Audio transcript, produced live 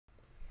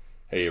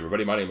Hey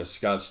everybody, my name is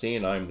Scott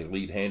Steehn. I'm the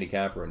lead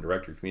handicapper and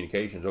director of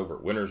communications over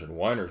at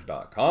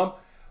winnersandwhiners.com.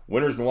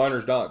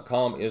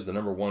 Winnersandwhiners.com is the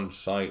 #1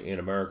 site in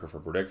America for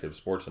predictive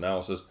sports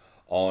analysis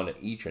on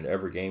each and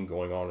every game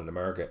going on in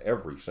America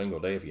every single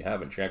day. If you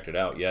haven't checked it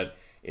out yet,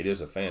 it is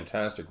a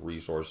fantastic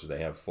resource. They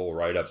have full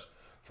write-ups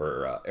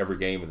for every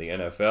game in the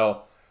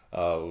NFL.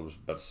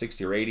 About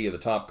 60 or 80 of the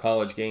top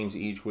college games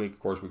each week. Of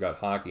course, we got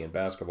hockey and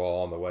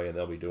basketball on the way, and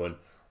they'll be doing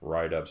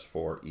write-ups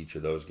for each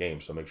of those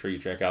games. So make sure you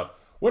check out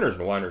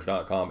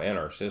winnersandwhiners.com and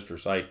our sister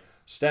site,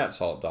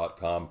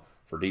 statsalt.com,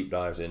 for deep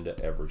dives into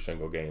every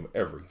single game,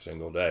 every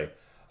single day.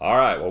 All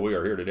right, well, we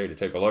are here today to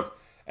take a look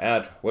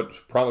at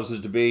what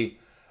promises to be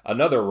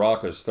another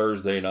raucous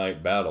Thursday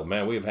night battle.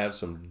 Man, we have had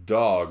some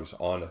dogs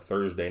on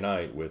Thursday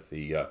night with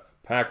the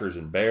Packers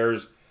and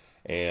Bears,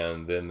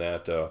 and then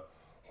that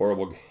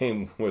horrible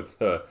game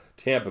with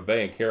Tampa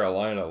Bay and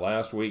Carolina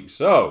last week.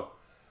 So,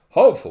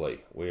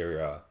 hopefully,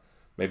 we're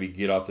maybe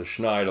get off the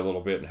schneid a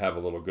little bit and have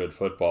a little good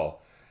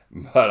football.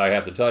 But I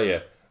have to tell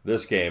you,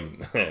 this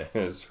game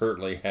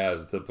certainly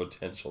has the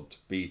potential to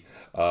be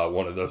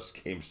one of those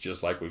games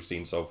just like we've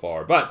seen so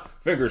far. But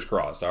fingers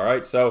crossed, all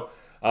right? So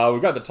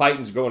we've got the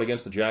Titans going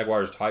against the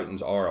Jaguars.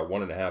 Titans are a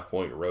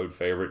 1.5-point road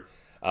favorite.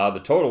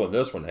 The total in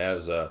this one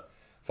has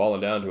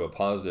fallen down to a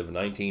positive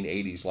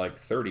 1980s, like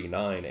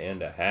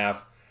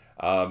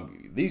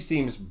 39.5. These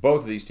teams,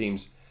 both of these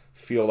teams,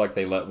 feel like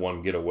they let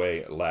one get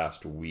away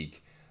last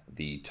week.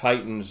 The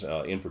Titans,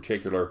 in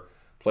particular,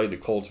 played the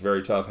Colts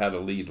very tough, had a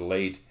lead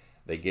late.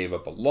 They gave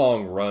up a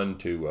long run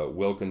to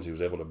Wilkins. He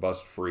was able to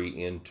bust free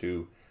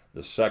into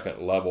the second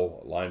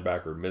level.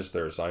 Linebacker missed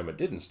their assignment,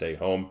 didn't stay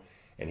home,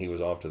 and he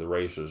was off to the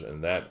races,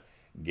 and that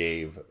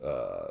gave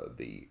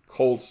the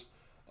Colts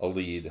a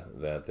lead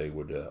that they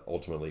would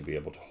ultimately be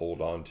able to hold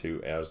on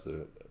to as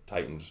the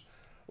Titans'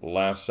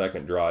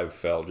 last-second drive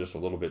fell just a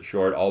little bit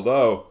short.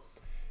 Although,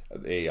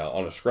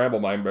 on a scramble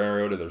by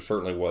Mariota, there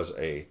certainly was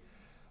a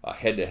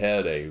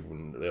head-to-head, they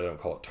don't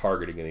call it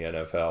targeting in the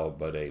NFL,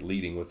 but a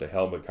leading with the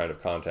helmet kind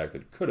of contact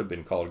that could have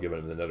been called, given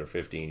him another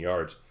 15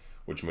 yards,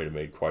 which might have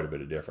made quite a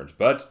bit of difference.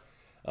 But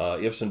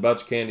ifs and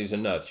buts, candies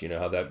and nuts, you know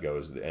how that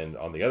goes. And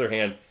on the other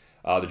hand,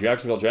 the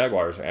Jacksonville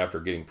Jaguars, after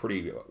getting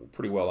pretty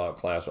well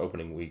outclassed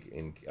opening week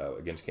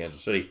against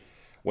Kansas City,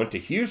 went to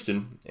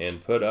Houston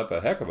and put up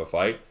a heck of a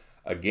fight,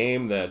 a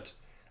game that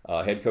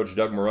head coach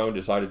Doug Marrone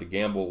decided to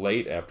gamble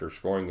late after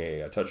scoring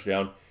a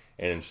touchdown.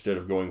 And instead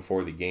of going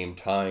for the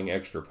game-tying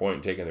extra point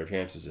and taking their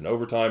chances in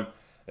overtime,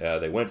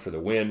 they went for the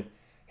win,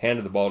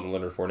 handed the ball to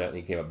Leonard Fournette, and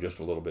he came up just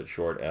a little bit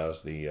short as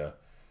the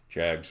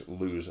Jags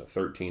lose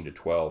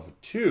 13-12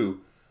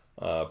 to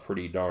a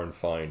pretty darn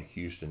fine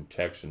Houston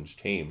Texans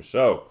team.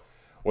 So,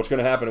 what's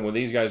going to happen when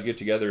these guys get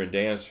together and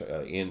dance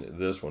in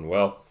this one?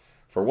 Well,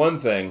 for one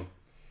thing,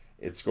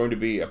 it's going to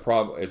be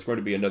It's going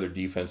to be another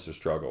defensive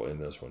struggle in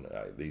this one.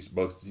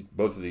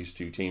 Both of these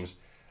two teams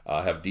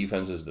have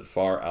defenses that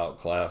far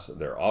outclass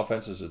their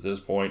offenses at this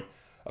point.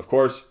 Of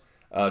course,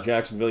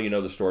 Jacksonville, you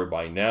know the story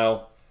by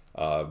now.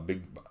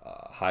 Big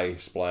high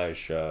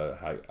splash,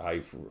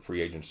 high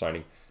free agent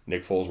signing.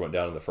 Nick Foles went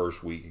down in the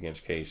first week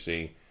against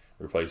KC,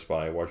 replaced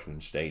by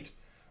Washington State.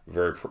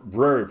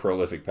 Very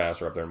prolific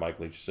passer up there in Mike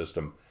Leach's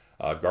system.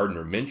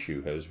 Gardner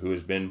Minshew, who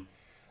has been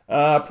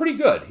pretty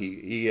good.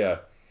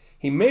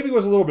 He maybe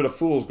was a little bit of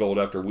fool's gold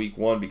after week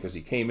one because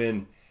he came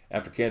in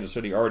after Kansas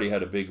City already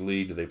had a big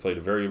lead. They played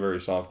a very, very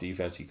soft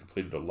defense. He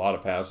completed a lot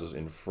of passes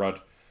in front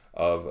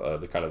of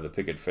the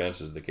picket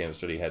fences that Kansas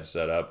City had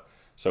set up.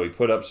 So he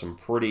put up some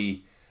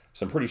pretty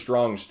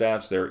strong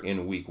stats there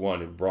in week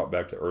one and brought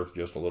back to earth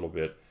just a little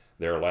bit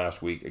there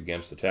last week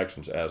against the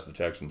Texans, as the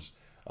Texans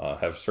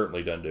have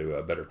certainly done to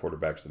better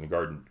quarterbacks than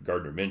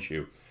Gardner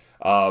Minshew.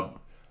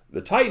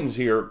 The Titans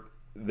here,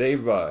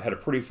 they've had a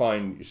pretty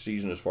fine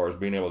season as far as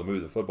being able to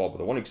move the football, but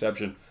the one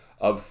exception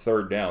of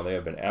third down. They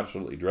have been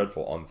absolutely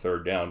dreadful on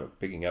third down,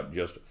 picking up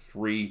just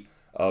 3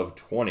 of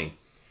 20.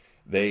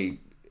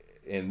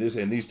 And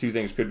these two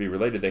things could be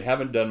related. They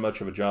haven't done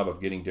much of a job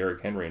of getting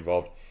Derrick Henry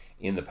involved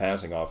in the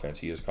passing offense.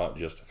 He has caught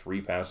just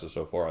 3 passes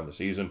so far on the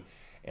season,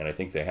 and I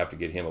think they have to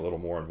get him a little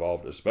more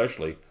involved,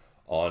 especially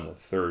on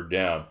third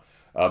down.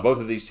 Both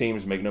of these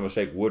teams, make no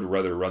mistake, would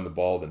rather run the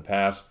ball than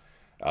pass.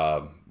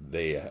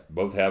 They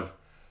both have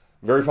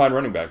very fine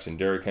running backs in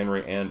Derrick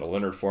Henry and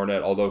Leonard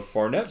Fournette, although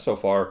Fournette so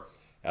far,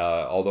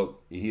 although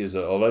he is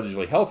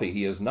allegedly healthy,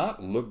 he has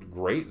not looked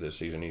great this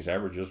season. He's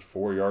averaged just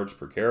 4 yards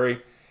per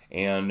carry,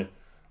 and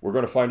we're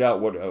going to find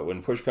out what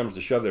when push comes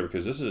to shove there,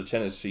 because this is a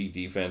Tennessee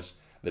defense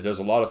that does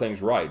a lot of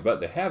things right, but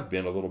they have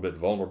been a little bit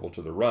vulnerable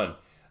to the run,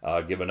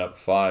 giving up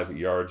 5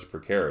 yards per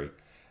carry.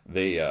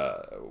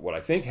 What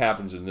I think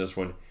happens in this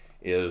one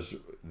is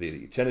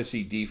the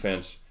Tennessee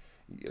defense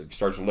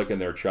starts licking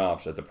their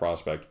chops at the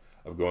prospect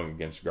of going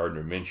against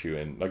Gardner Minshew,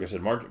 and like I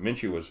said,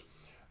 Minshew was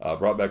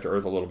brought back to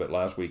earth a little bit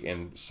last week,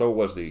 and so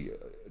was the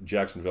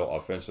Jacksonville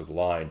offensive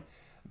line.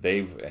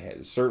 They've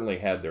certainly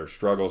had their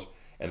struggles,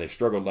 and they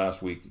struggled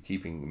last week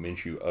keeping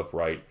Minshew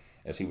upright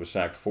as he was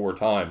sacked 4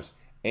 times.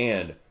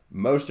 And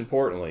most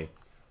importantly,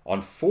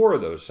 on 4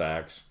 of those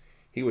sacks,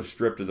 he was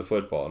stripped of the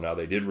football. Now,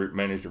 they did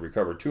manage to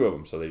recover 2 of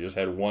them, so they just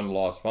had 1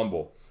 lost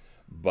fumble.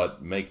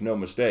 But make no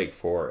mistake,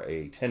 for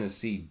a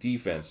Tennessee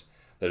defense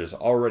that is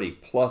already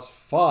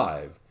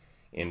 +5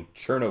 in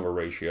turnover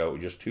ratio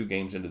just 2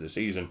 games into the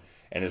season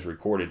and has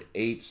recorded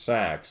 8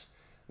 sacks,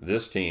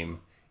 this team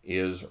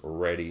is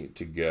ready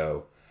to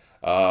go.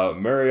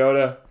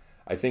 Mariota,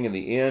 I think in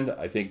the end,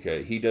 I think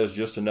he does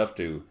just enough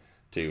to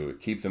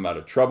keep them out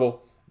of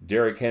trouble.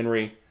 Derrick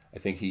Henry, I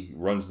think he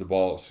runs the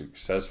ball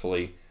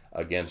successfully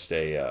against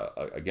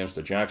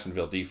a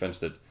Jacksonville defense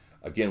that,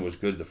 again, was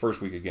good the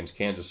first week against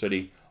Kansas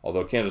City,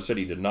 although Kansas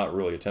City did not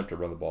really attempt to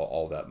run the ball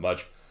all that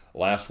much.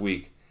 Last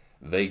week,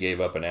 they gave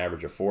up an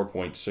average of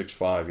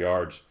 4.65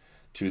 yards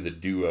to the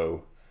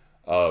duo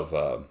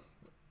of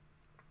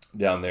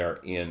down there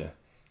in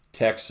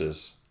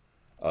Texas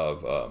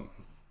of,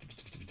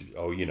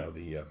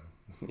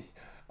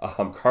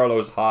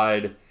 Carlos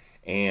Hyde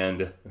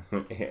and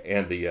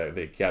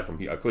the cat from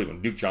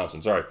Cleveland, Duke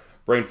Johnson. Sorry,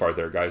 brain fart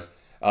there, guys.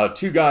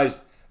 2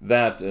 guys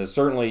that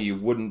certainly you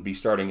wouldn't be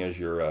starting as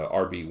your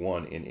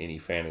RB1 in any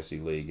fantasy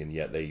league, and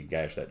yet they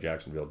gashed that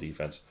Jacksonville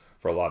defense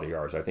for a lot of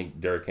yards. I think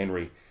Derrick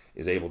Henry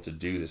is able to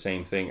do the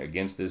same thing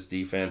against this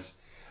defense.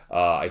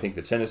 I think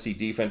the Tennessee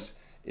defense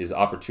is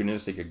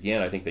opportunistic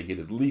again. I think they get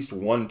at least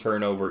 1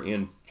 turnover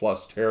in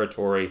plus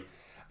territory.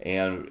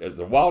 And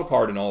the wild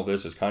card in all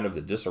this is kind of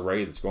the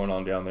disarray that's going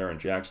on down there in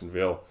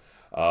Jacksonville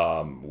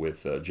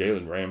with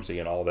Jalen Ramsey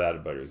and all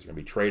that, but is he going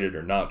to be traded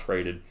or not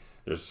traded?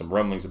 There's some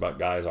rumblings about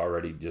guys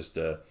already just,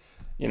 they're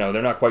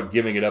not quite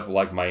giving it up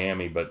like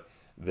Miami, but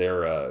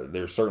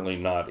they're certainly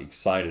not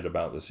excited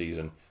about the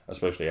season,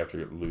 especially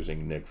after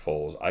losing Nick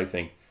Foles. I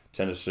think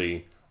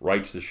Tennessee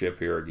rights the ship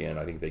here again.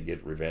 I think they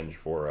get revenge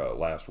for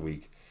last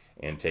week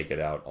and take it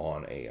out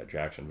on a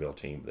Jacksonville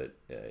team that,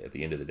 at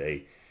the end of the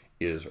day,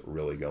 is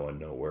really going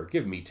nowhere.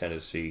 Give me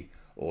Tennessee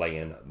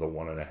laying the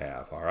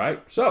 1.5. All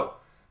right, so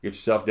get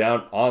yourself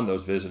down on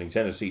those visiting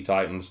Tennessee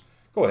Titans.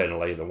 Go ahead and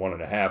lay the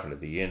 1.5, and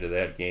at the end of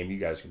that game, you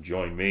guys can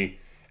join me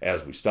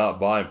as we stop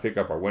by and pick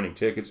up our winning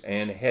tickets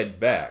and head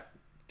back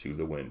to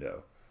the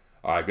window.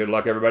 All right, good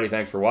luck, everybody.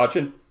 Thanks for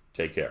watching.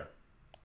 Take care.